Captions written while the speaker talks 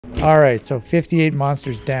Alright, so 58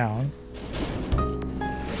 monsters down.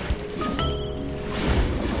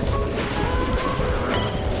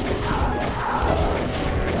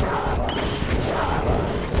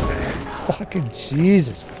 Fucking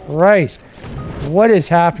Jesus Christ. What is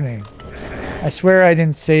happening? I swear I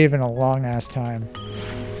didn't save in a long ass time.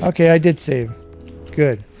 Okay, I did save.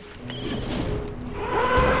 Good.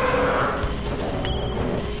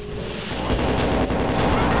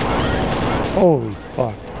 Holy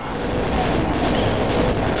fuck.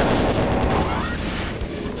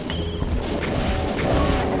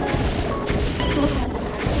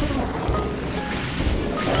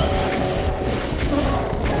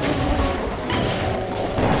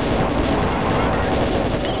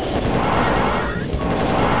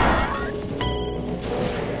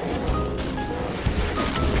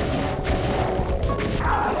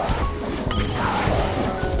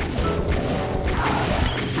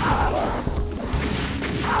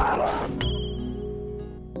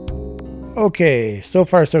 Okay, so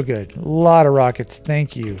far so good. A lot of rockets,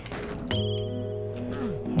 thank you.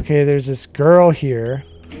 Okay, there's this girl here.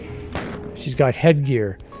 She's got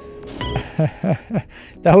headgear.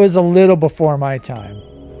 That was a little before my time.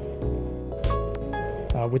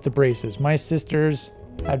 With the braces. My sisters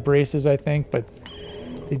had braces, I think, but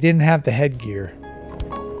they didn't have the headgear.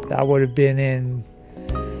 That would have been in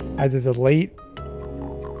either the late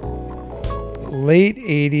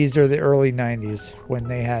 80s or the early 90s when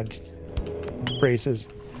they had braces.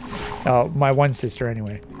 My one sister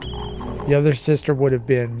anyway. The other sister would have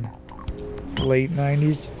been late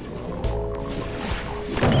 90s.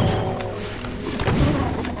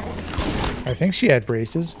 I think she had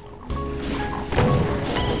braces.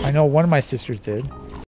 I know one of my sisters did.